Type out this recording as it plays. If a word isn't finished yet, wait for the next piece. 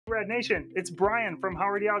Rad Nation, it's Brian from How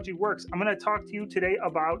Radiology Works. I'm going to talk to you today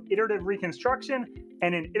about iterative reconstruction.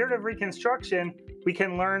 And in iterative reconstruction, we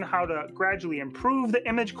can learn how to gradually improve the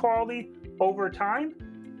image quality over time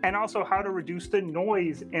and also how to reduce the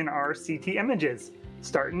noise in our CT images.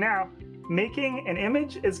 Starting now, making an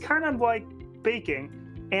image is kind of like baking.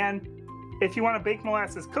 And if you want to bake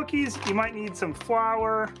molasses cookies, you might need some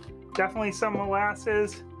flour, definitely some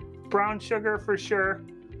molasses, brown sugar for sure.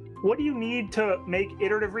 What do you need to make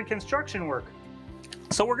iterative reconstruction work?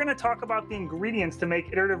 So we're going to talk about the ingredients to make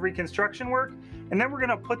iterative reconstruction work, and then we're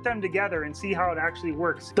going to put them together and see how it actually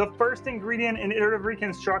works. The first ingredient in iterative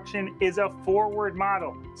reconstruction is a forward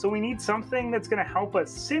model. So we need something that's going to help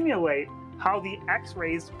us simulate how the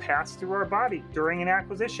X-rays pass through our body during an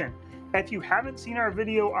acquisition. If you haven't seen our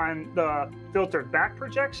video on the filtered back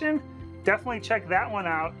projection, definitely check that one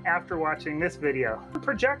out after watching this video. For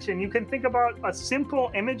projection, you can think about a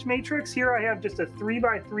simple image matrix. Here I have just a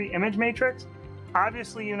 3x3 image matrix.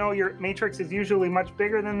 Obviously, you know your matrix is usually much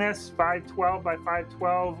bigger than this, 512 by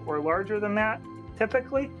 512 or larger than that,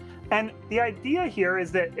 typically. And the idea here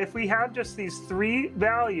is that if we have just these three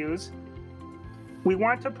values, we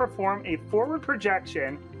want to perform a forward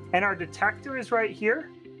projection, and our detector is right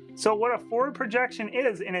here. So what a forward projection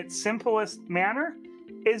is, in its simplest manner,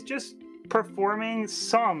 is just performing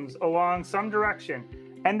sums along some direction,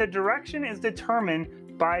 and the direction is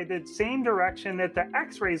determined by the same direction that the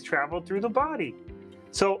X-rays travel through the body.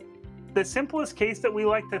 So the simplest case that we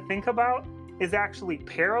like to think about is actually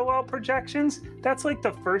parallel projections. That's like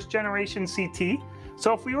the first generation CT.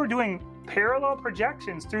 So if we were doing parallel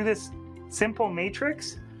projections through this simple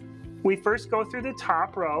matrix, we first go through the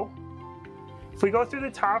top row. If we go through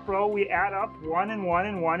the top row, we add up 1 and 1,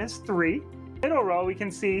 and 1 is 3. Middle row, we can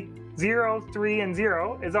see 0, 3, and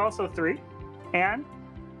 0 is also 3. And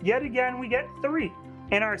yet again, we get 3.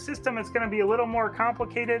 In our system, it's going to be a little more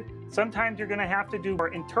complicated. Sometimes you're going to have to do more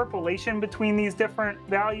interpolation between these different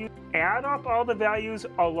values. Add up all the values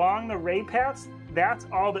along the ray paths. That's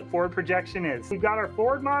all that forward projection is. We've got our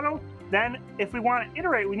forward model. Then if we want to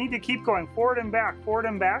iterate, we need to keep going forward and back, forward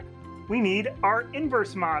and back. We need our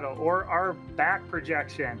inverse model, or our back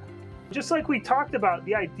projection. Just like we talked about,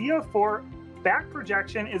 the idea for back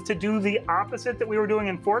projection is to do the opposite that we were doing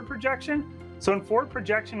in forward projection. So in forward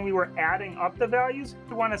projection, we were adding up the values.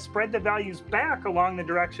 We want to spread the values back along the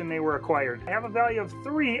direction they were acquired. I have a value of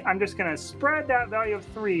 3. I'm just going to spread that value of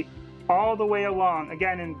 3 all the way along.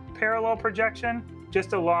 Again, in parallel projection,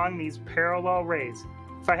 just along these parallel rays.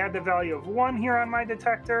 If I had the value of 1 here on my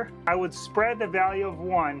detector, I would spread the value of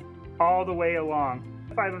 1 all the way along.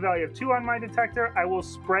 If I have a value of 2 on my detector, I will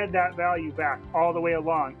spread that value back all the way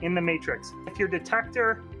along in the matrix. If your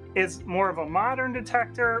detector is more of a modern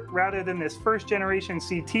detector rather than this first generation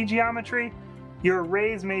CT geometry, your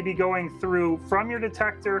rays may be going through from your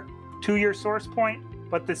detector to your source point,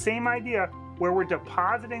 but the same idea where we're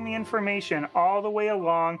depositing the information all the way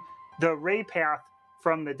along the ray path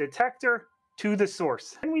from the detector to the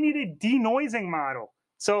source. And we need a denoising model.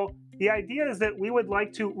 So the idea is that we would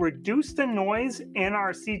like to reduce the noise in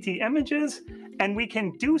our CT images, and we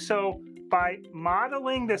can do so by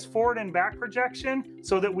modeling this forward and back projection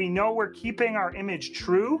so that we know we're keeping our image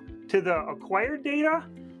true to the acquired data.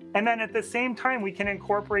 And then at the same time, we can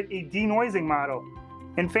incorporate a denoising model.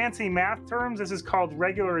 In fancy math terms, this is called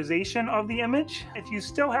regularization of the image. If you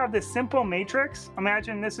still have this simple matrix,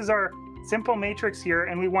 imagine this is our simple matrix here,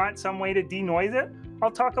 and we want some way to denoise it. I'll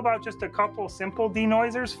talk about just a couple simple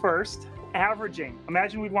denoisers first. Averaging.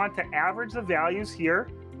 Imagine we'd want to average the values here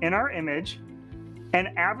in our image. And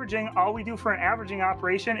averaging, all we do for an averaging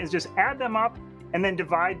operation is just add them up and then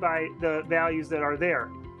divide by the values that are there.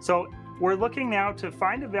 So we're looking now to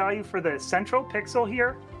find a value for the central pixel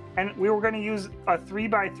here, and we were going to use a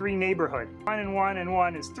 3x3 neighborhood. 1 and 1 and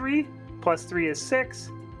 1 is 3, plus 3 is 6,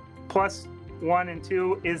 plus 1 and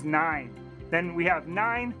 2 is 9. Then we have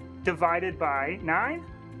 9 divided by 9.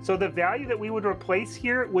 So the value that we would replace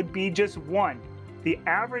here would be just 1. The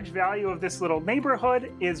average value of this little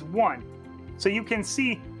neighborhood is 1. So you can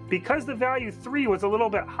see, because the value 3 was a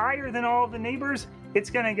little bit higher than all of the neighbors,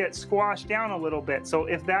 it's going to get squashed down a little bit. So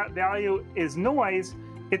if that value is noise,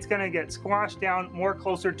 it's going to get squashed down more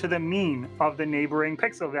closer to the mean of the neighboring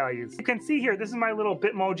pixel values. You can see here, this is my little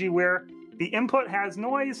Bitmoji where the input has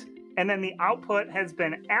noise and then the output has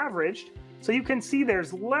been averaged. So you can see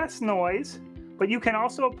there's less noise, but you can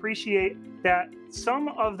also appreciate that some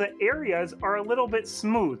of the areas are a little bit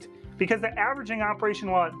smooth, because the averaging operation,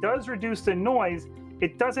 while it does reduce the noise,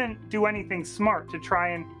 it doesn't do anything smart to try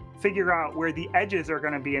and figure out where the edges are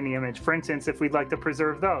going to be in the image, for instance, if we'd like to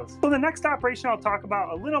preserve those. So the next operation I'll talk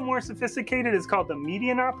about, a little more sophisticated, is called the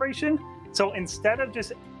median operation. So instead of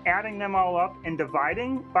just adding them all up and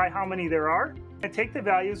dividing by how many there are, and take the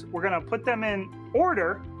values, we're going to put them in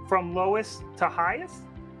order from lowest to highest,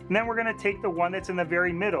 and then we're going to take the one that's in the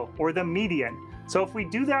very middle, or the median. So if we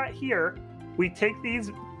do that here, we take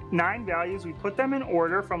these 9 values, we put them in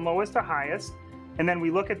order from lowest to highest, and then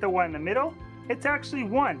we look at the one in the middle. It's actually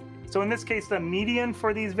 1. So in this case, the median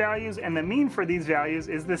for these values and the mean for these values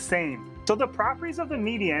is the same. So the properties of the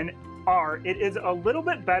median are, it is a little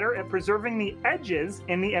bit better at preserving the edges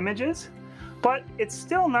in the images, but it's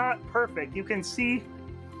still not perfect. You can see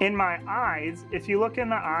in my eyes, if you look in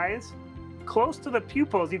the eyes, close to the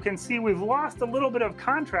pupils, you can see we've lost a little bit of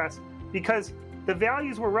contrast because the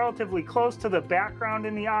values were relatively close to the background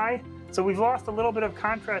in the eye. So we've lost a little bit of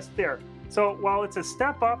contrast there. So while it's a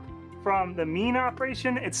step up from the mean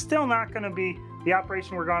operation, it's still not going to be the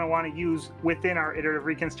operation we're going to want to use within our iterative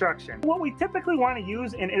reconstruction. What we typically want to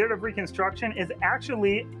use in iterative reconstruction is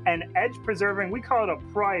actually an edge preserving, we call it a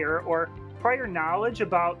prior, or prior knowledge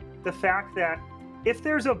about the fact that if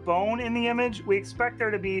there's a bone in the image, we expect there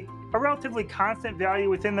to be a relatively constant value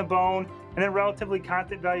within the bone, and then relatively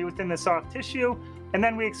constant value within the soft tissue, and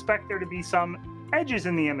then we expect there to be some edges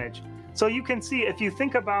in the image. So you can see, if you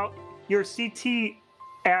think about your CT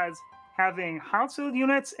as having Hounsfield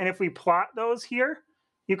units, and if we plot those here,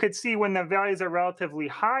 you could see when the values are relatively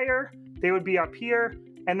higher, they would be up here,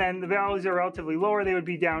 and then the values are relatively lower, they would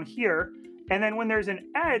be down here. And then when there's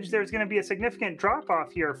an edge, there's going to be a significant drop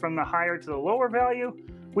off here from the higher to the lower value.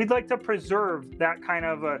 We'd like to preserve that kind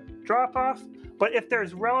of a drop off. But if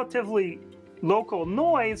there's relatively local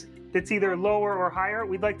noise that's either lower or higher,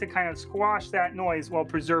 we'd like to kind of squash that noise while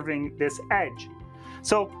preserving this edge.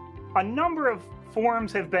 So a number of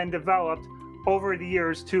forms have been developed over the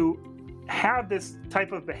years to have this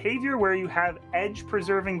type of behavior where you have edge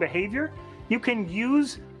preserving behavior. You can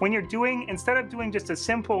use, when you're doing, instead of doing just a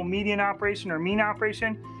simple median operation or mean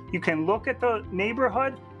operation, you can look at the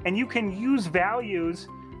neighborhood and you can use values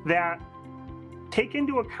that take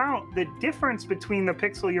into account the difference between the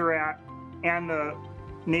pixel you're at and the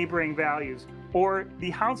neighboring values, or the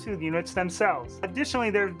Hounsfield units themselves. Additionally,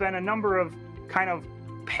 there's been a number of kind of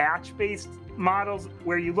patch-based models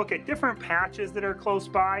where you look at different patches that are close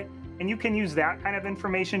by, and you can use that kind of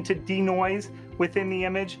information to denoise within the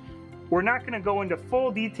image. We're not going to go into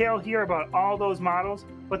full detail here about all those models,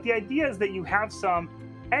 but the idea is that you have some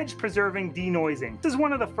edge-preserving denoising. This is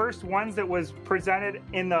one of the first ones that was presented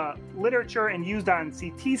in the literature and used on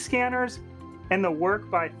CT scanners in the work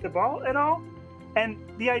by Thibault et al. And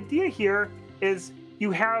the idea here is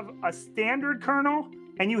you have a standard kernel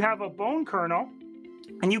and you have a bone kernel,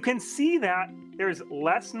 and you can see that there's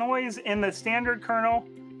less noise in the standard kernel,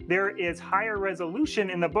 there is higher resolution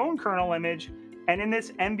in the bone kernel image, and in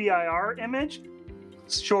this MBIR image,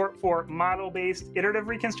 short for model-based iterative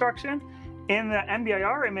reconstruction, in the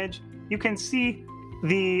MBIR image, you can see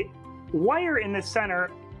the wire in the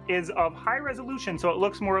center is of high resolution, so it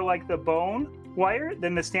looks more like the bone wire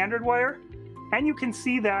than the standard wire. And you can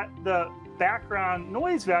see that the background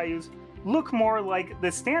noise values look more like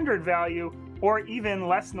the standard value, or even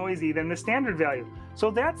less noisy than the standard value.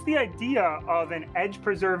 So that's the idea of an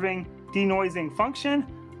edge-preserving denoising function,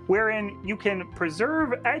 wherein you can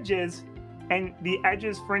preserve edges, and the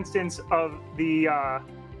edges, for instance, of the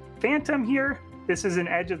phantom here, this is an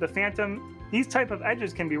edge of the phantom. These type of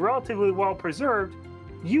edges can be relatively well preserved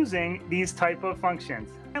using these type of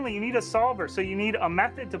functions. Finally, you need a solver, so you need a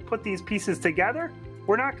method to put these pieces together.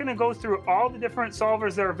 We're not going to go through all the different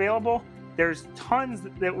solvers that are available. There's tons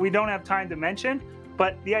that we don't have time to mention,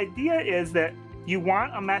 but the idea is that you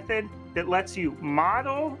want a method that lets you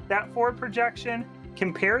model that forward projection,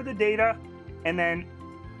 compare the data, and then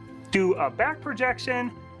do a back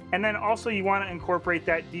projection, and then also you want to incorporate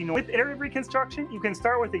that denoise. With iterative reconstruction, you can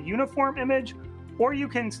start with a uniform image, or you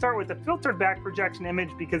can start with a filtered back projection image,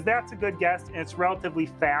 because that's a good guess and it's relatively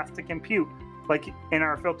fast to compute, like in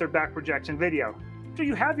our filtered back projection video. After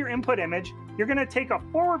you have your input image, you're going to take a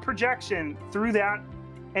forward projection through that,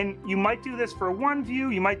 and you might do this for one view,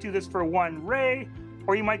 you might do this for one ray,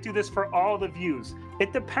 or you might do this for all the views.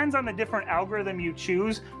 It depends on the different algorithm you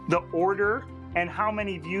choose, the order, and how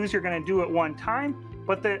many views you're going to do at one time.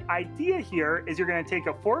 But the idea here is you're going to take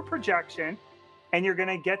a forward projection and you're going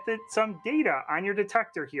to get some data on your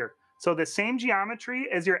detector here. So the same geometry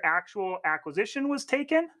as your actual acquisition was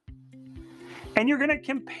taken, and you're going to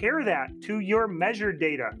compare that to your measured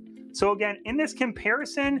data. So again, in this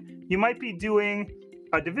comparison, you might be doing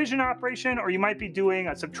a division operation, or you might be doing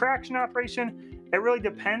a subtraction operation. It really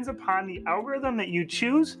depends upon the algorithm that you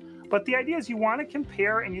choose, But the idea is you want to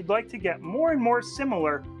compare and you'd like to get more and more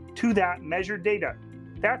similar to that measured data.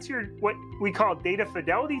 That's your what we call data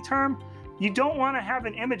fidelity term. You don't want to have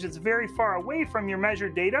an image that's very far away from your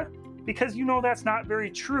measured data because you know that's not very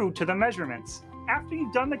true to the measurements. After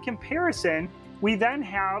you've done the comparison, we then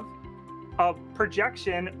have a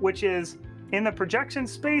projection, which is in the projection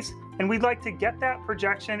space, and we'd like to get that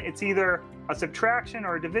projection. It's either a subtraction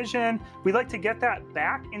or a division. We'd like to get that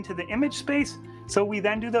back into the image space, so we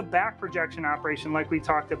then do the back projection operation like we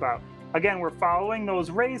talked about. Again, we're following those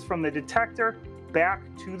rays from the detector back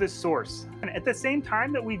to the source. And at the same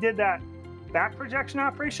time that we did that back projection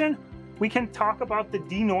operation, we can talk about the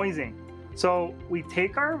denoising. So we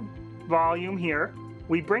take our volume here,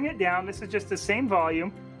 we bring it down, this is just the same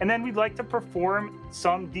volume, and then we'd like to perform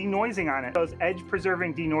some denoising on it. Those edge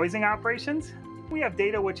preserving denoising operations. We have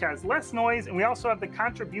data which has less noise, and we also have the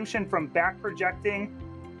contribution from back projecting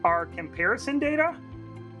our comparison data.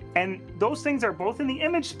 And those things are both in the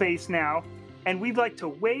image space now, and we'd like to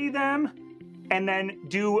weigh them and then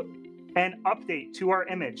do an update to our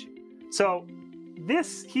image. So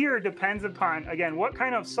this here depends upon, again, what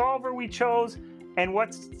kind of solver we chose and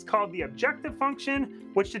what's called the objective function,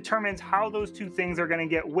 which determines how those two things are going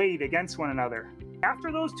to get weighed against one another.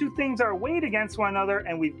 After those two things are weighed against one another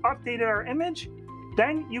and we've updated our image,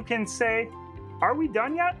 then you can say, are we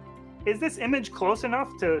done yet? Is this image close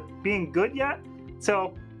enough to being good yet?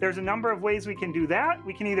 So there's a number of ways we can do that.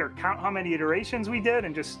 We can either count how many iterations we did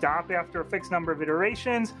and just stop after a fixed number of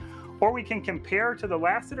iterations, or we can compare to the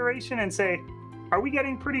last iteration and say, are we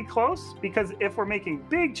getting pretty close? Because if we're making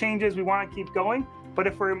big changes, we want to keep going. But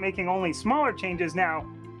if we're making only smaller changes now,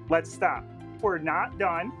 let's stop. If we're not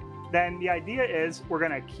done, then the idea is we're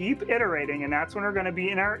going to keep iterating, and that's when we're going to be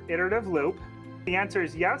in our iterative loop. The answer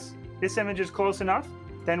is yes, this image is close enough,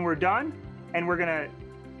 then we're done, and we're going to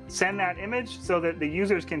send that image so that the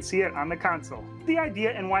users can see it on the console. The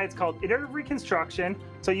idea and why it's called iterative reconstruction,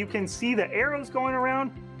 so you can see the arrows going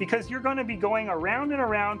around, because you're going to be going around and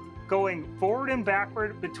around, going forward and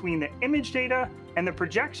backward between the image data and the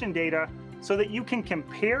projection data so that you can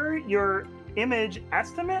compare your image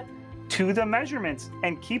estimate to the measurements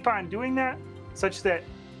and keep on doing that such that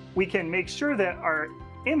we can make sure that our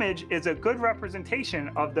image is a good representation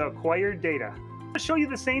of the acquired data. To show you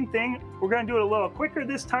the same thing, we're going to do it a little quicker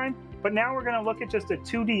this time, but now we're going to look at just a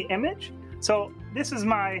 2D image. So this is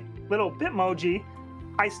my little Bitmoji.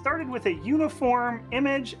 I started with a uniform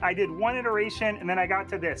image, I did one iteration, and then I got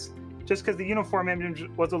to this, just because the uniform image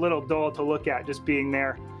was a little dull to look at just being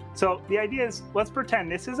there. So the idea is, let's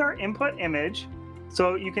pretend this is our input image.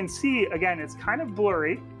 So you can see, again, it's kind of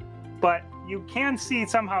blurry, but you can see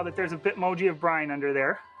somehow that there's a Bitmoji of Brian under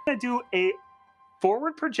there. I'm going to do a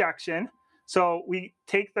forward projection. So we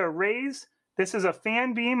take the rays, this is a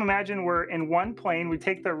fan beam, imagine we're in one plane, we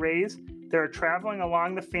take the rays, they're traveling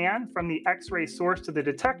along the fan from the X-ray source to the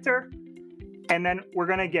detector, and then we're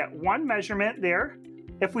going to get one measurement there.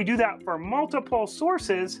 If we do that for multiple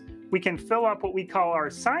sources, we can fill up what we call our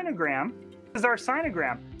sinogram. This is our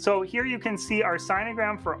sinogram. So here you can see our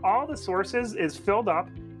sinogram for all the sources is filled up,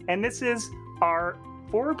 and this is our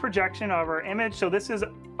forward projection of our image. So this is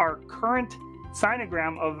our current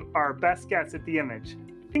sinogram of our best guess at the image.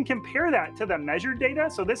 We can compare that to the measured data.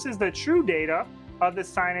 So this is the true data of the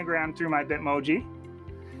sinogram through my Bitmoji.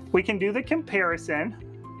 We can do the comparison.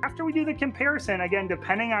 After we do the comparison, again,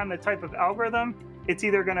 depending on the type of algorithm, it's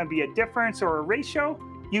either going to be a difference or a ratio.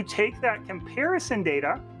 You take that comparison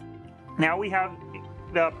data. Now we have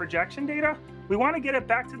the projection data. We want to get it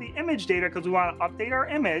back to the image data because we want to update our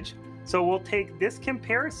image. So we'll take this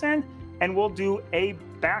comparison and we'll do a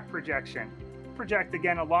back projection. Project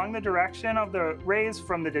again along the direction of the rays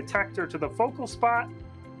from the detector to the focal spot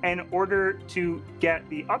in order to get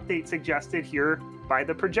the update suggested here by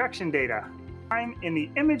the projection data. In the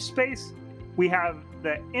image space, we have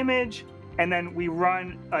the image, and then we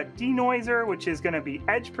run a denoiser, which is going to be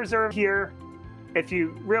edge preserved here. If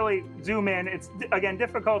you really zoom in, it's again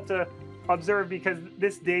difficult to observe because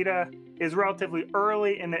this data is relatively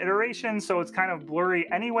early in the iteration, so it's kind of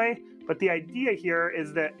blurry anyway. But the idea here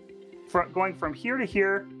is that going from here to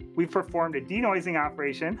here, we've performed a denoising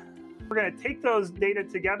operation. We're going to take those data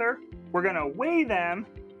together. We're going to weigh them.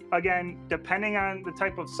 Again, depending on the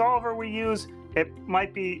type of solver we use, it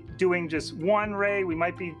might be doing just one ray. We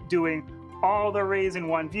might be doing all the rays in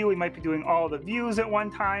one view. We might be doing all the views at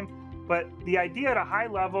one time. But the idea at a high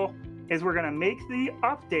level is we're going to make the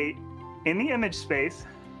update in the image space.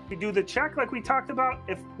 We do the check like we talked about.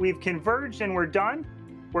 If we've converged and we're done,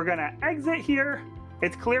 we're going to exit here.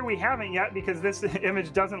 It's clear we haven't yet because this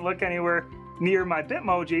image doesn't look anywhere near my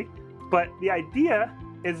Bitmoji. But the idea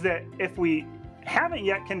is that if we haven't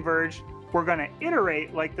yet converged, we're going to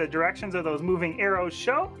iterate like the directions of those moving arrows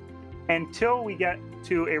show until we get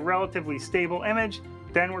to a relatively stable image.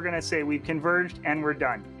 Then we're going to say we've converged and we're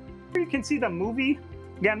done. Here you can see the movie.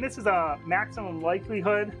 Again, this is a maximum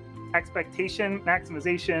likelihood expectation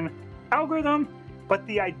maximization algorithm, but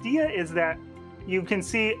the idea is that you can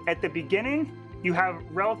see at the beginning you have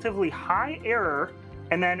relatively high error,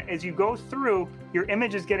 and then as you go through, your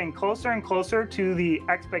image is getting closer and closer to the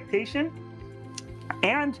expectation.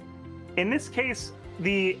 And in this case,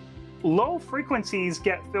 the low frequencies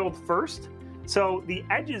get filled first, so the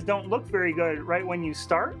edges don't look very good right when you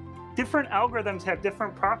start. Different algorithms have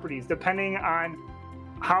different properties depending on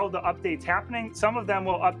how the update's happening. Some of them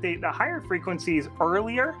will update the higher frequencies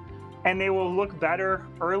earlier, and they will look better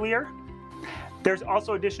earlier. There's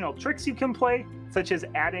also additional tricks you can play, such as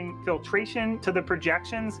adding filtration to the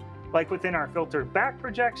projections, like within our filtered back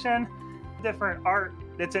projection. Different art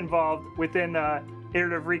that's involved within the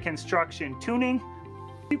iterative reconstruction tuning.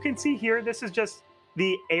 You can see here, this is just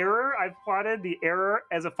the error. I've plotted the error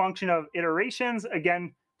as a function of iterations,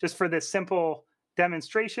 again, just for this simple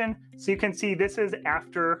demonstration. So you can see this is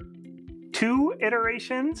after 2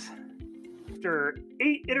 iterations, after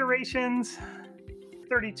 8 iterations,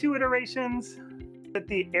 32 iterations, that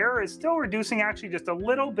the error is still reducing actually just a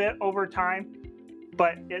little bit over time,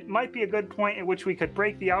 but it might be a good point at which we could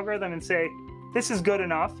break the algorithm and say, this is good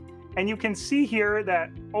enough. And you can see here that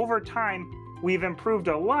over time, we've improved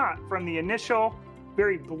a lot from the initial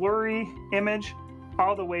very blurry image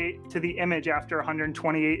all the way to the image after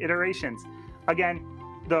 128 iterations. Again,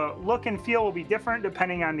 the look and feel will be different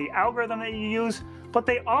depending on the algorithm that you use, but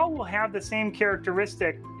they all will have the same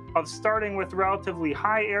characteristic of starting with relatively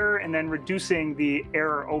high error and then reducing the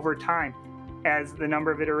error over time as the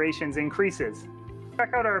number of iterations increases.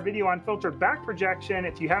 Check out our video on filtered back projection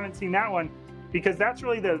if you haven't seen that one, because that's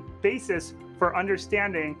really the basis for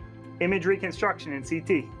understanding image reconstruction in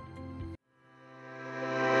CT.